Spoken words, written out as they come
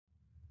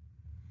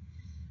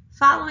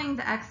Following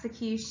the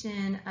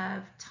execution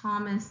of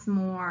Thomas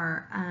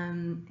More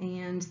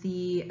and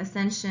the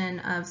ascension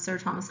of Sir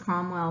Thomas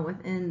Cromwell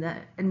within the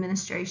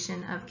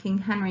administration of King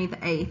Henry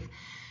VIII,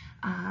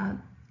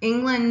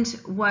 England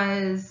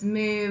was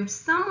moved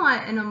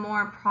somewhat in a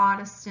more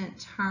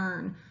Protestant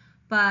turn,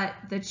 but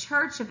the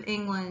Church of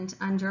England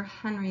under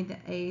Henry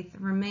VIII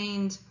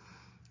remained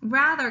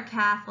rather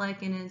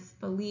Catholic in its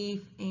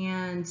belief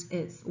and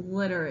its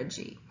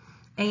liturgy.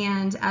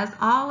 And as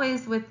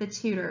always with the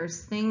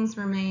Tudors, things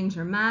remained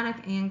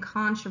dramatic and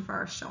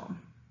controversial.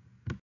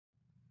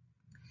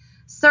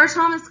 Sir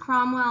Thomas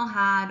Cromwell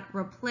had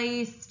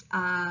replaced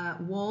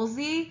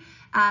Wolsey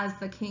as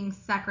the king's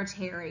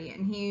secretary,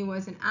 and he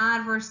was an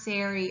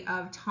adversary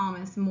of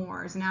Thomas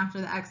More's. And after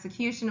the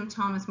execution of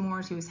Thomas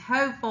More's, he was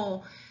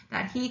hopeful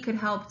that he could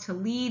help to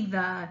lead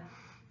the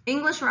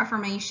English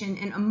Reformation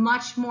in a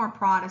much more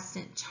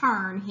Protestant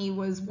turn. He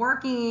was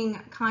working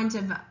kind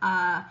of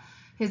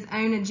his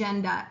own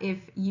agenda, if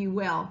you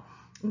will,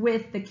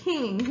 with the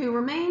king, who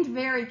remained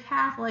very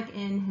Catholic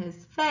in his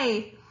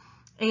faith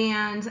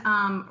and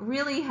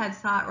really had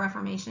sought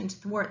Reformation to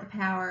thwart the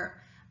power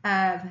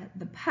of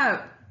the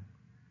Pope.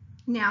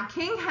 Now,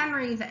 King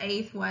Henry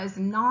VIII was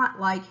not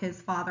like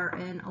his father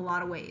in a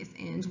lot of ways,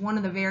 and one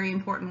of the very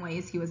important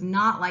ways he was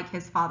not like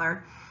his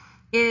father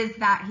is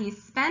that he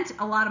spent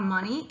a lot of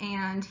money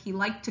and he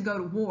liked to go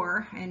to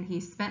war, and he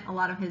spent a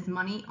lot of his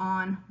money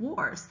on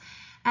wars.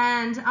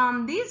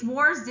 And these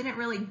wars didn't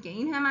really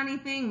gain him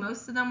anything.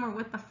 Most of them were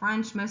with the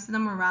French. Most of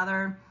them were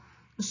rather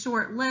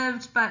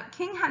short-lived. But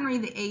King Henry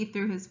VIII,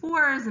 through his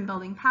wars and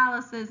building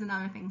palaces and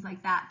other things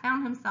like that,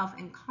 found himself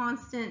in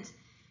constant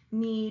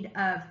need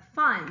of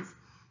funds.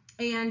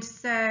 And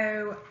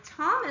so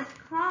Thomas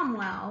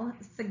Cromwell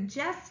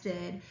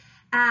suggested,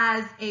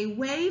 as a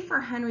way for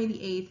Henry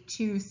VIII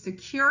to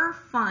secure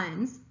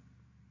funds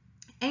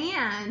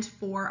and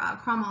for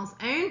Cromwell's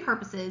own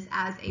purposes,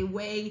 as a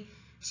way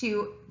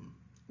to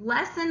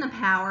lessen the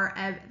power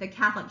of the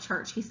Catholic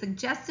Church, he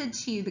suggested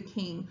to the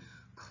king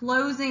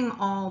closing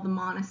all the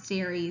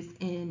monasteries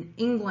in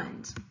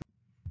England.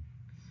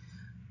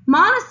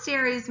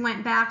 Monasteries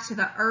went back to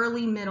the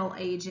early Middle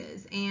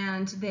Ages,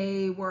 and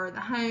they were the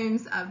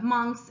homes of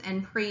monks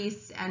and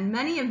priests, and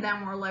many of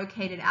them were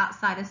located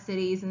outside of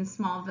cities and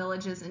small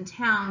villages and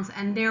towns,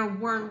 and there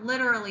were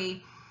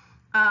literally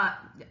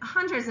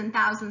hundreds and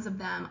thousands of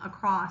them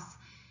across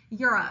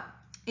Europe.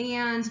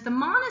 And the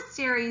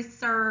monasteries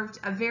served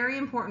a very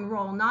important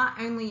role, not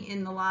only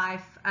in the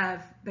life of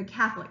the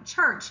Catholic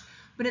Church,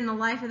 but in the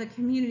life of the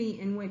community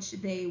in which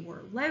they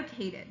were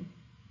located.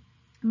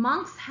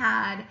 Monks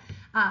had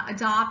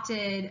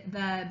adopted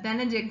the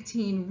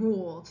Benedictine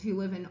rule to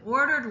live an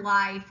ordered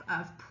life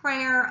of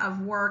prayer,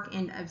 of work,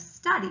 and of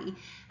study.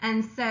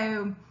 And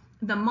so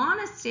the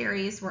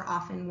monasteries were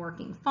often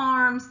working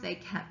farms, they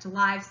kept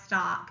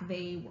livestock,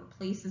 they were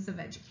places of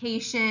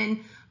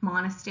education.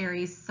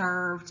 Monasteries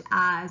served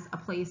as a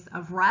place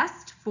of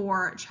rest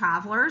for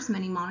travelers.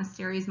 Many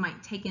monasteries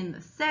might take in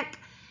the sick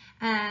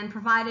and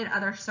provided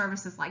other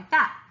services like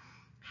that.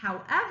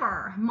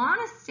 However,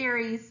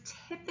 monasteries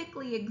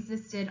typically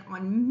existed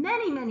on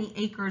many, many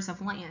acres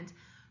of land,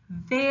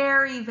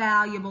 very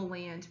valuable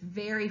land,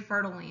 very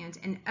fertile land.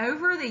 And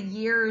over the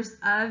years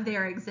of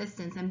their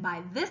existence, and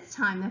by this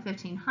time, the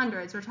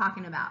 1500s, we're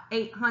talking about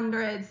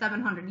 800,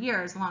 700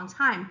 years, a long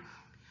time,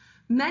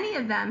 many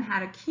of them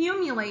had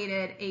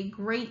accumulated a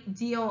great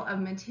deal of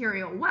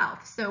material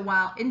wealth. So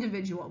while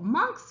individual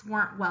monks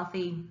weren't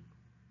wealthy,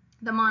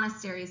 the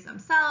monasteries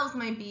themselves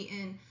might be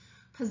in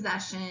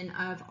possession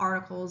of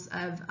articles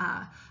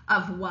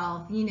of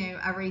wealth, you know,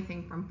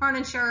 everything from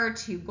furniture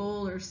to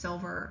gold or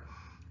silver,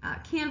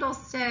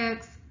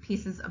 candlesticks,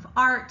 pieces of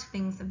art,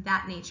 things of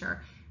that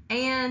nature,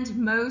 and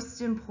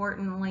most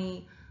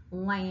importantly,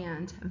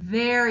 land,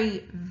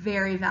 very,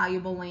 very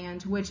valuable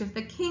land, which if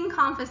the king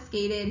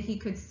confiscated, he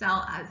could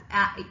sell as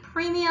at a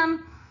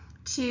premium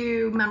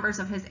to members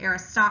of his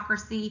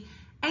aristocracy,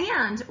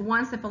 and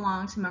once it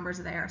belonged to members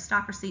of the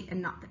aristocracy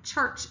and not the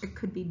church, it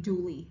could be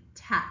duly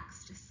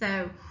taxed.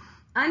 So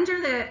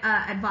under the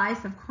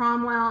advice of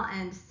Cromwell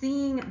and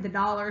seeing the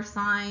dollar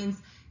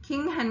signs,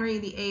 King Henry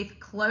VIII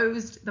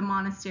closed the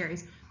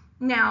monasteries.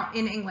 Now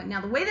in England, now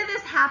the way that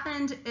this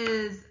happened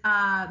is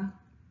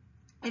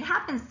it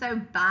happened so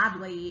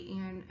badly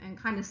and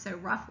kind of so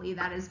roughly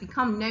that has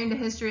become known to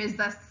history as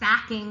the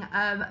sacking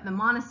of the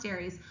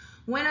monasteries.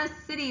 When a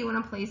city, when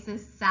a place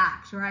is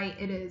sacked, right,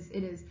 it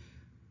is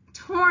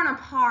torn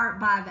apart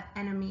by the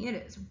enemy.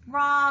 It is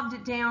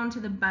robbed down to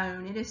the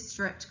bone. It is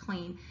stripped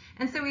clean.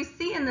 And so we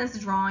see in this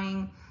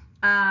drawing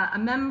a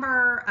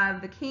member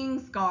of the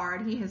King's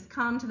Guard. He has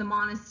come to the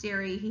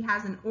monastery. He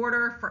has an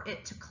order for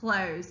it to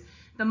close.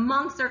 The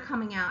monks are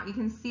coming out. You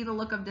can see the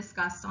look of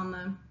disgust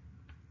on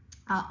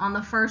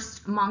the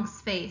first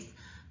monk's face.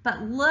 But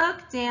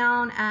look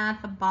down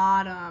at the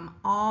bottom,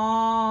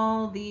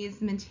 all these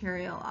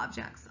material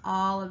objects,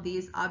 all of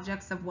these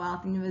objects of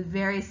wealth, and you have a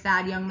very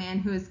sad young man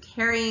who is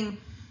carrying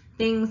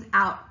things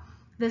out.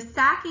 the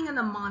sacking of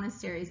the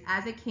monasteries,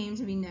 as it came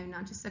to be known,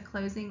 not just the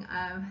closing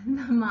of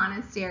the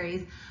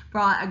monasteries,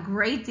 brought a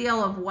great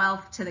deal of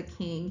wealth to the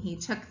king. He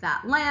took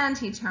that land,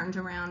 he turned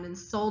around and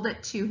sold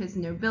it to his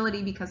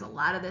nobility, because a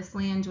lot of this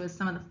land was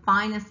some of the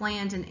finest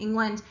land in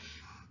England.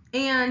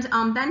 And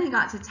then he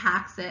got to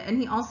tax it, and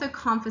he also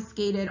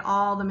confiscated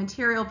all the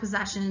material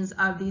possessions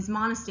of these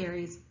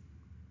monasteries.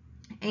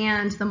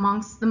 And the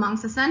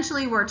monks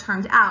essentially were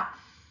turned out.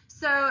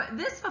 So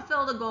this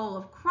fulfilled a goal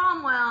of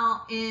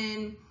Cromwell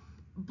in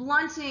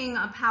blunting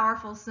a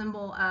powerful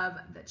symbol of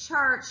the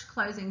church,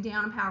 closing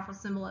down a powerful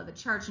symbol of the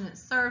church, and it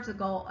served the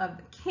goal of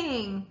the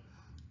king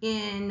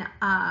in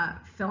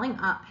filling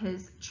up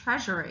his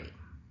treasury.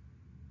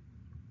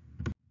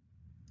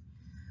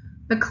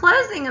 The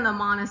closing of the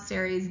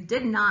monasteries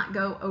did not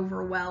go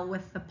over well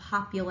with the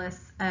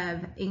populace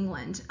of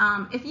England.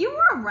 If you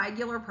were a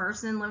regular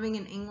person living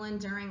in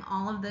England during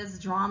all of this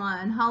drama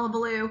and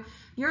hullabaloo,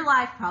 your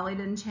life probably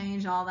didn't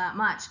change all that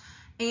much.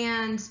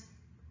 And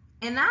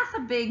that's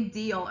a big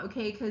deal,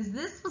 okay, because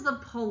this was a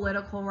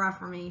political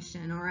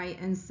reformation, all right?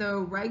 And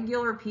so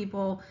regular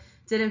people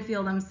didn't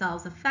feel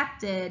themselves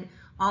affected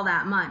all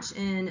that much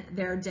in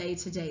their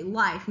day-to-day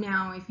life.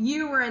 Now, if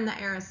you were in the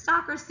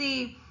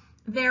aristocracy,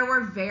 there were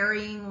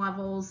varying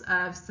levels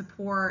of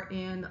support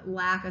and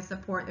lack of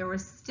support. There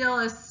was still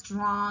a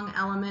strong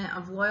element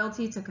of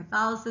loyalty to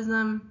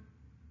Catholicism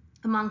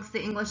amongst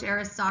the English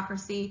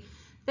aristocracy.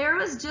 There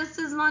was just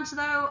as much,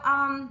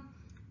 though,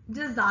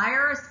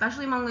 desire,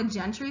 especially among the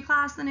gentry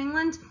class in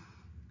England,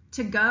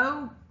 to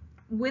go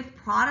with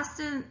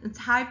Protestant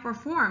type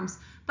reforms.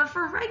 But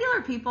for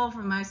regular people,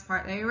 for the most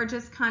part, they were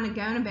just kind of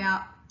going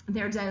about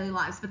their daily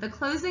lives. But the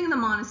closing of the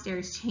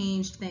monasteries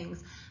changed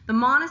things. The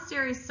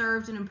monasteries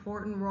served an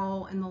important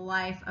role in the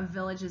life of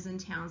villages and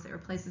towns. They were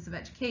places of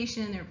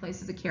education, they were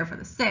places of care for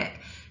the sick.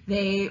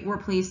 They were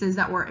places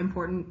that were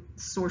important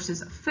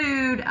sources of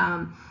food,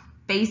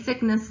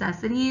 basic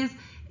necessities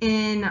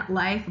in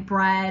life,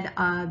 bread.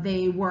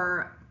 They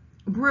were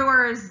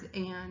brewers,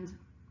 and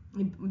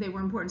they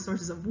were important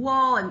sources of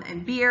wool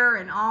and beer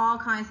and all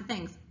kinds of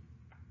things.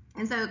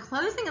 And so the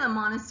closing of the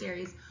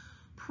monasteries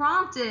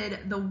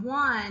prompted the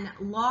one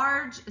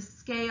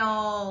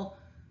large-scale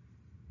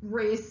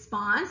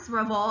response,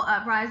 revolt,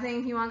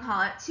 uprising, if you want to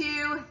call it,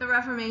 to the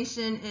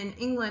Reformation in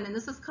England. And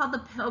this is called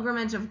the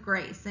Pilgrimage of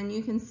Grace. And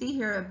you can see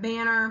here a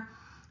banner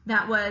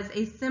that was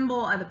a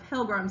symbol of the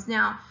Pilgrims.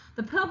 Now,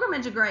 the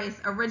Pilgrimage of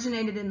Grace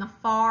originated in the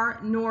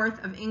far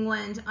north of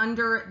England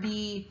under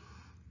the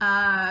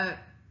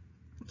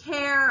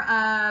care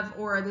of,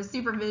 or the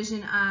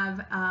supervision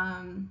of,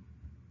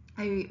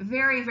 a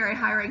very, very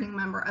high-ranking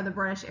member of the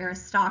British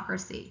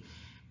aristocracy.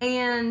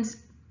 And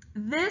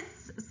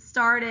this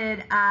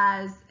started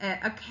as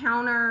a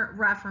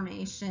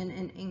counter-reformation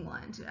in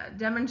England, a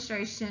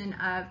demonstration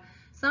of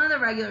some of the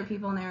regular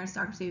people in the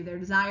aristocracy, their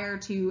desire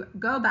to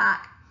go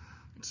back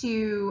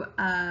to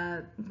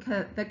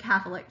the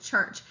Catholic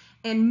Church.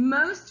 And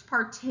most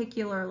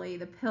particularly,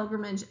 the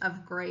Pilgrimage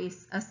of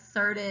Grace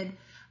asserted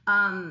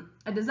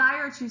a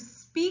desire to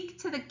speak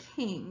to the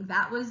king.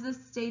 That was the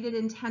stated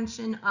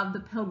intention of the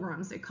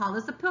pilgrims. They call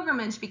this a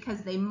pilgrimage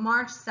because they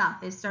marched south.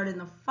 They started in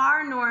the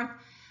far north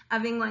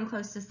of England,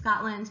 close to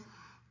Scotland,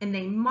 and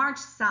they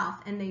marched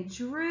south, and they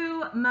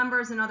drew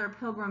members and other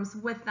pilgrims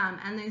with them,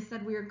 and they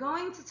said, we are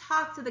going to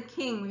talk to the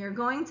king. We are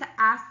going to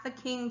ask the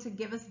king to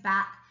give us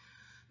back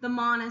the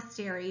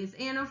monasteries.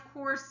 And of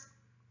course,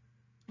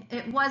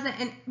 it wasn't,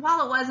 and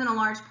while it wasn't a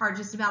large part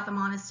just about the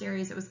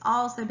monasteries, it was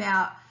also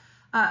about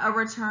a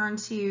return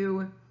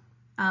to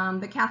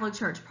the Catholic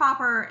Church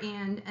proper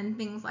and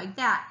things like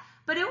that.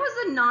 But it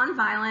was a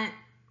nonviolent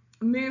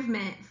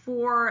movement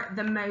for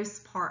the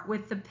most part,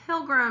 with the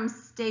pilgrims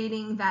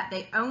stating that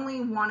they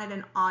only wanted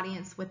an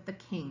audience with the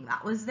king.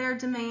 That was their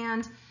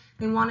demand.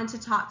 They wanted to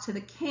talk to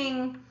the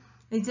king.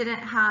 They didn't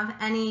have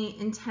any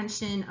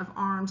intention of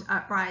armed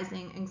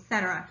uprising,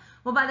 etc.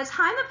 Well, by the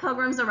time the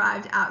pilgrims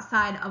arrived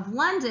outside of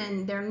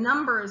London, their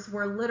numbers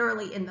were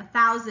literally in the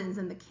thousands,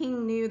 and the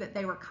king knew that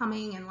they were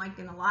coming, and like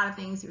in a lot of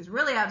things, he was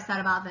really upset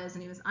about this,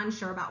 and he was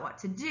unsure about what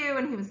to do,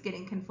 and he was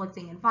getting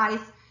conflicting advice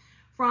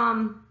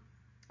from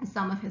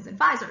some of his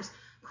advisors.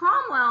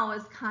 Cromwell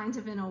was kind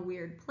of in a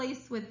weird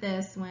place with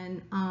this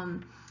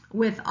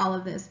with all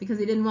of this, because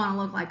he didn't want to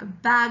look like a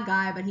bad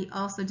guy, but he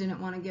also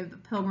didn't want to give the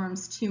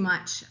pilgrims too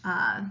much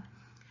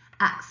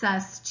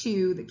access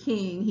to the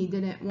king. He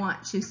didn't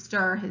want to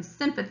stir his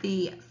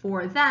sympathy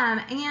for them.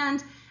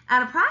 And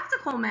at a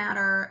practical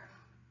matter,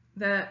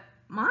 the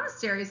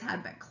monasteries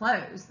had been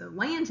closed. The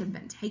land had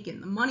been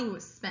taken. The money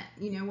was spent.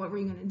 You know, what were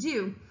you going to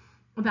do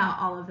about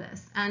all of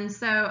this? And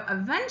so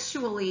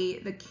eventually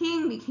the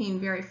king became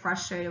very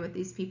frustrated with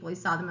these people. He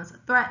saw them as a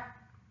threat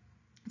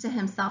to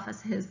himself,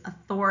 as his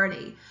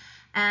authority.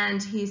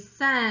 And he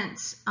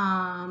sent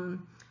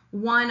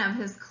one of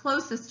his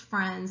closest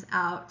friends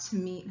out to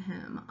meet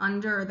him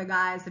under the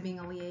guise of being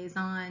a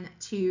liaison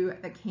to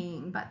the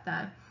king. But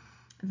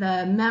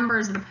the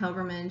members of the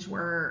pilgrimage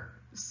were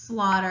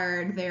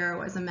slaughtered. There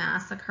was a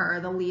massacre.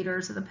 The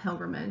leaders of the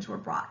pilgrimage were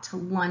brought to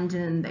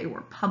London. They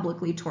were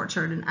publicly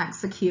tortured and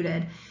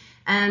executed.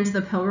 And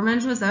the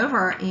pilgrimage was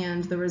over,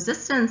 and the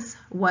resistance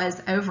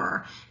was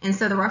over. And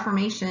so the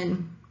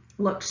Reformation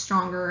looked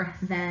stronger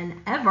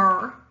than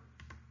ever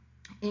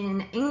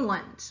in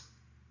England.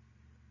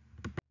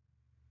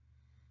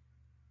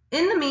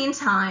 In the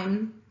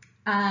meantime,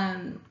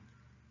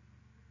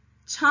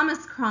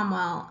 Thomas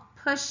Cromwell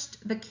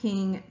pushed the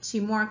king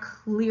to more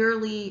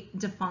clearly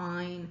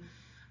define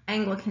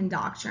Anglican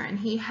doctrine.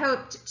 He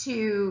hoped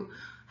to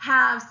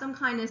have some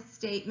kind of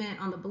statement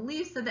on the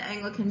beliefs of the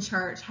Anglican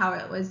Church, how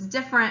it was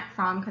different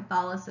from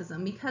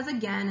Catholicism, because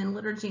again, in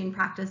liturgy and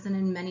practice and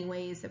in many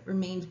ways, it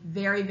remained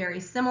very, very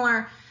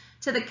similar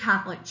to the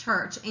Catholic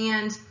Church.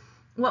 And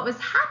what was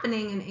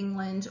happening in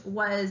England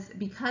was,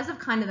 because of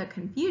kind of the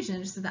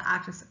confusion, just of the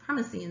act of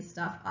supremacy and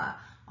stuff,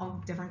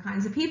 all different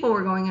kinds of people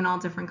were going in all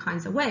different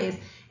kinds of ways.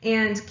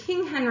 And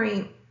King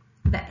Henry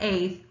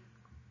VIII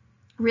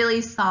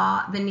really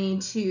saw the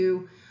need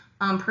to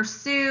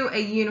pursue a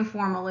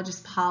uniform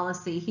religious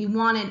policy. He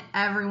wanted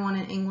everyone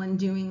in England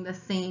doing the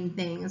same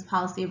thing, his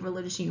policy of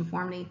religious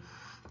uniformity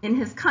in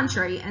his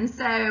country. And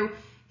so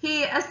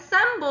he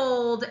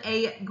assembled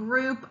a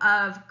group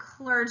of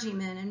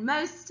clergymen, and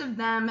most of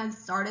them had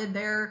started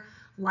their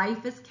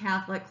life as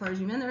Catholic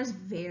clergymen. There's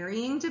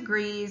varying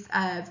degrees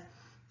of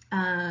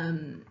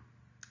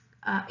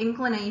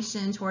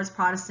inclination towards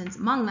Protestants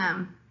among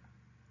them,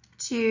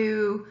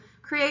 to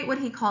create what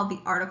he called the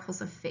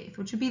Articles of Faith,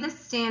 which would be the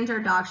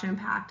standard doctrine and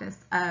practice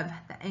of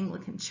the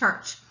Anglican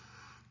Church.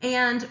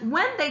 And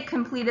when they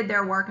completed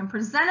their work and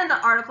presented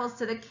the articles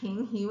to the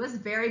king, he was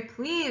very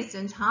pleased,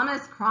 and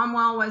Thomas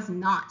Cromwell was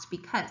not,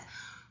 because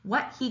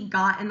what he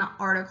got in the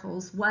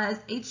articles was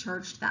a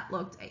church that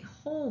looked a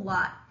whole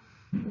lot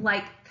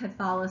like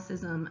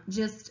Catholicism,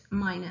 just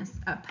minus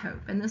a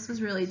pope. And this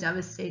was really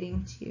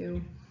devastating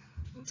to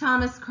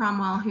Thomas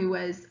Cromwell, who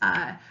was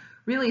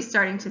really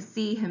starting to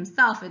see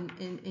himself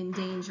in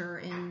danger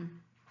in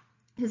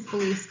his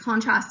beliefs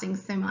contrasting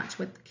so much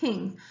with the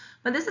king's.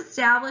 But this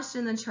established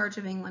in the Church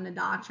of England a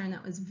doctrine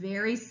that was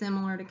very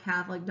similar to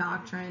Catholic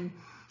doctrine,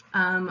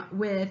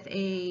 with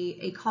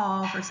a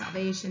call for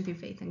salvation through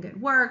faith and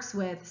good works,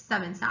 with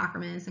 7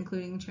 sacraments,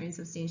 including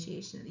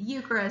transubstantiation of the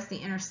Eucharist, the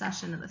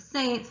intercession of the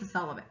saints, the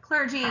celibate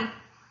clergy,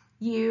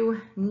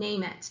 you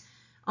name it.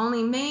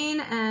 Only main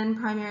and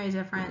primary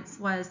difference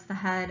was the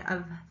head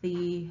of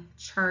the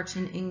church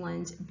in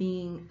England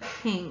being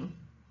king.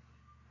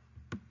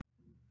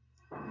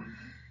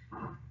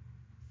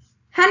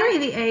 Henry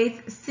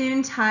VIII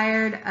soon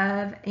tired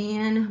of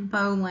Anne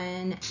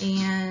Boleyn,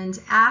 and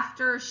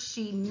after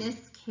she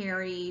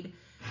miscarried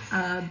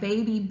a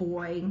baby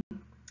boy,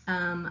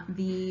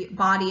 the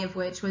body of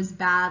which was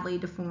badly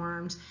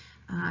deformed,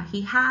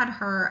 he had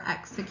her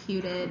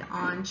executed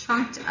on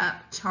trumped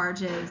up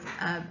charges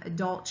of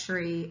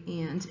adultery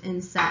and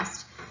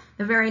incest.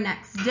 The very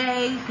next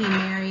day, he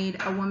married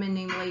a woman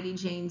named Lady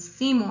Jane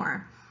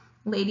Seymour.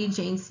 Lady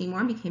Jane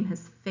Seymour became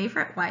his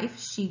favorite wife.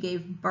 She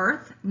gave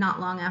birth not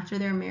long after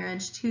their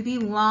marriage to the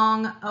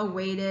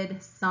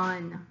long-awaited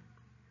son,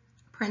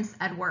 Prince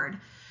Edward.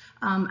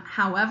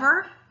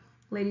 However,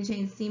 Lady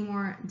Jane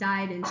Seymour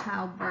died in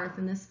childbirth,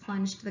 and this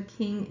plunged the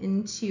king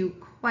into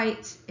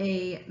quite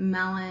a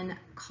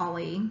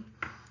melancholy.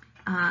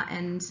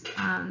 And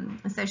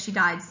so she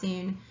died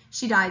soon.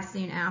 She died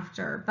soon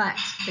after, but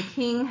the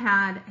king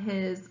had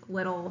his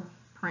little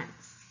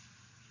prince.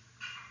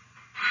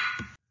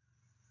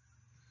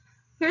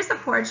 Here's a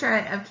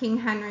portrait of King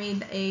Henry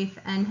VIII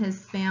and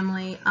his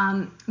family.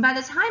 By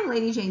the time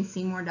Lady Jane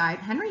Seymour died,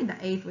 Henry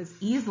VIII was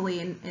easily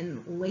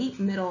in the late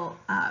middle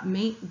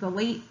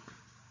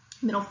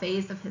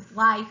phase of his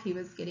life. He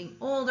was getting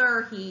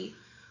older. He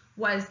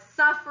was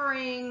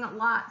suffering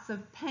lots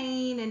of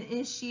pain and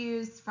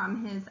issues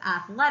from his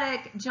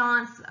athletic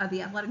jaunts,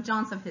 the athletic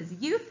jaunts of his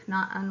youth,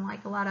 not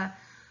unlike a lot of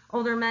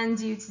older men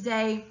do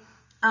today.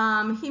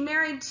 He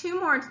married 3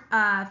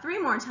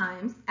 more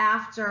times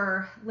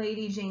after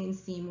Lady Jane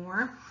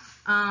Seymour.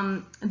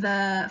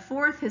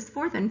 His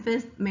fourth and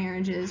fifth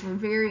marriages were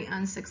very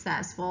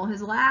unsuccessful.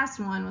 His last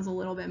one was a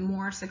little bit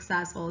more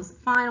successful. His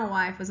final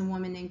wife was a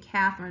woman named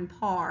Catherine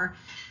Parr,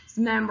 a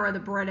member of the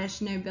British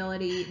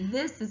nobility.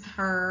 This is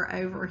her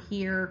over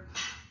here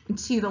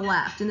to the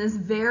left in this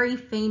very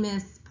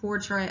famous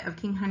portrait of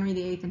King Henry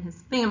VIII and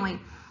his family.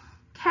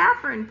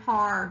 Catherine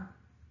Parr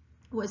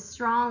was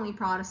strongly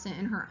Protestant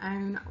in her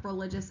own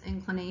religious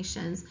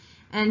inclinations,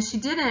 and she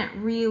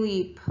didn't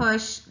really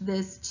push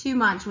this too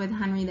much with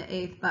Henry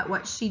VIII, but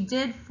what she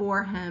did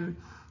for him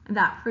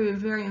that proved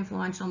very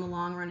influential in the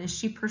long run is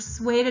she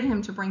persuaded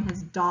him to bring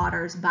his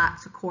daughters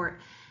back to court.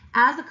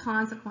 As a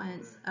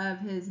consequence of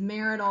his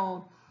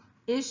marital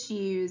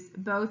issues,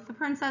 both the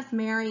Princess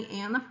Mary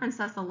and the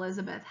Princess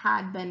Elizabeth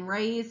had been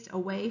raised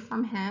away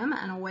from him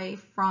and away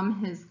from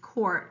his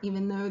court,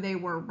 even though they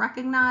were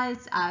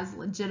recognized as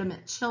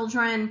legitimate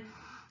children.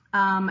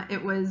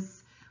 It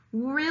was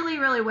really,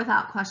 really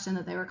without question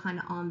that they were kind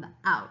of on the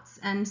outs.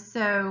 And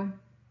so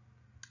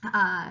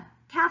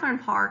Catherine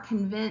Parr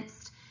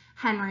convinced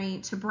Henry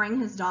to bring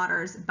his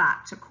daughters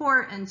back to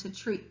court and to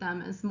treat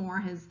them as more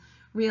his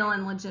real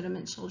and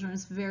legitimate children.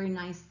 It's a very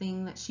nice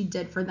thing that she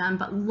did for them.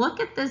 But look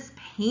at this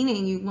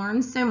painting. You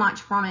learn so much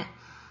from it.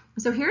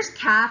 So here's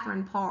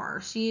Catherine Parr.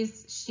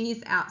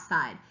 She's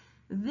outside.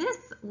 This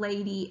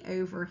lady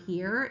over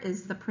here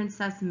is the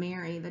Princess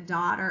Mary, the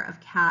daughter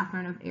of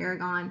Catherine of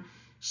Aragon.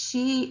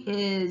 She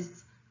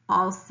is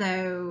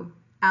also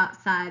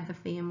outside the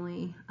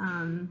family,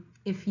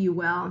 if you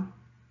will.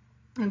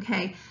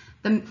 Okay,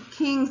 the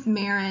king's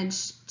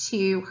marriage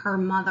to her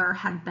mother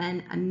had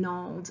been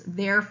annulled.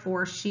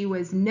 Therefore, she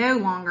was no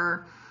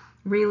longer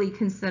really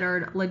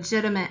considered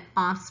legitimate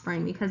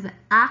offspring, because the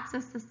Acts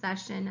of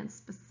Succession had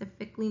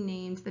specifically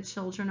named the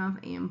children of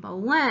Anne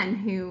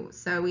Boleyn,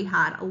 so we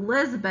had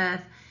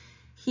Elizabeth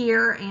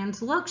here,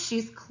 and look,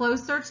 she's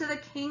closer to the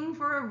king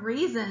for a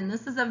reason.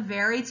 This is a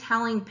very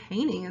telling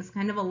painting. It's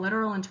kind of a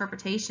literal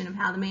interpretation of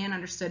how the man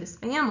understood his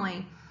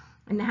family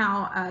and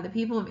how the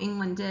people of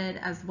England did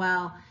as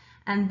well.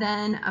 And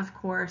then, of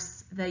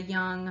course, the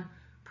young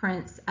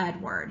Prince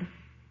Edward.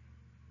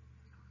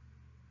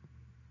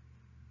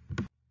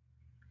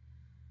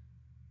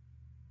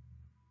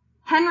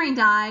 Henry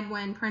died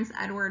when Prince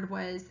Edward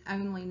was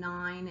only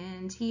 9,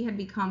 and he had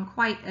become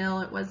quite ill.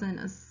 It wasn't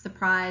a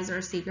surprise or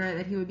a secret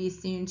that he would be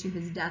soon to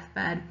his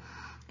deathbed.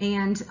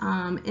 And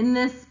in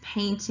this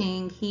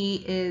painting, he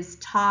is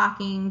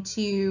talking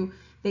to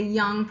the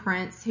young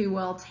prince who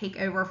will take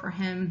over for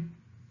him,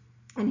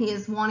 and he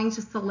is wanting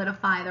to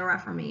solidify the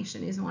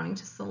Reformation. He's wanting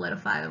to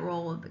solidify the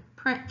role of the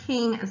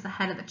king as the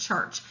head of the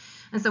church.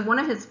 And so one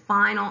of his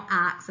final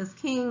acts as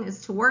king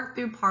is to work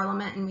through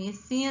Parliament, and we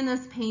see in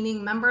this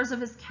painting members of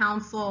his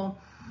council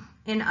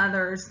and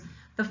others.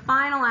 The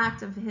final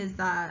act of his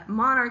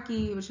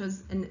monarchy, which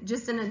was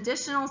just an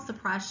additional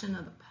suppression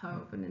of the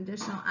Pope, an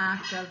additional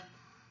act of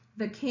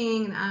the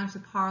king, an act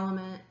of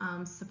Parliament,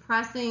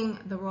 suppressing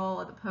the role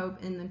of the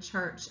Pope in the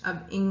Church of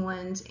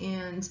England,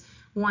 and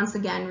once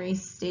again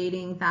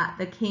restating that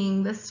the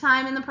king, this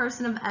time in the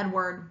person of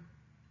Edward,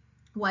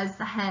 was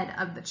the head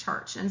of the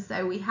church. And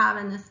so we have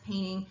in this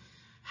painting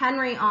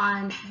Henry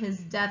on his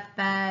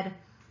deathbed,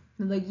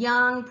 the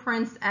young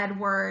Prince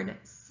Edward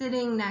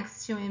sitting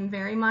next to him,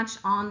 very much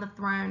on the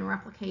throne,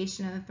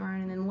 replication of the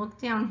throne. And then look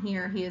down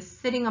here, he is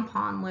sitting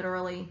upon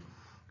literally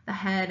the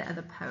head of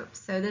the Pope.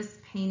 So this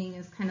painting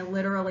is kind of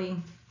literally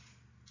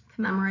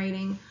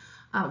commemorating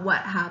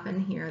what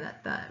happened here,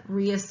 that the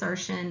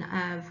reassertion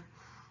of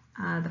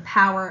the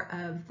power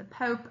of the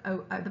Pope,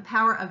 the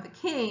power of the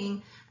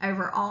king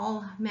over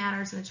all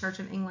matters in the Church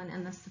of England,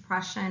 and the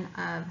suppression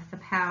of the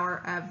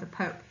power of the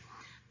Pope.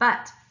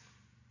 But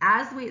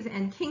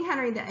and King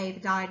Henry VIII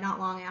died not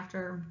long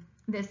after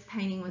this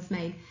painting was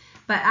made.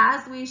 But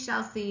as we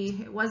shall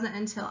see, it wasn't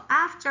until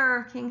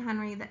after King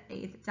Henry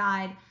VIII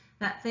died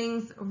that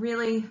things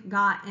really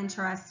got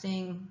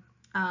interesting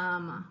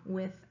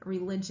with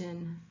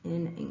religion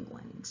in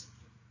England.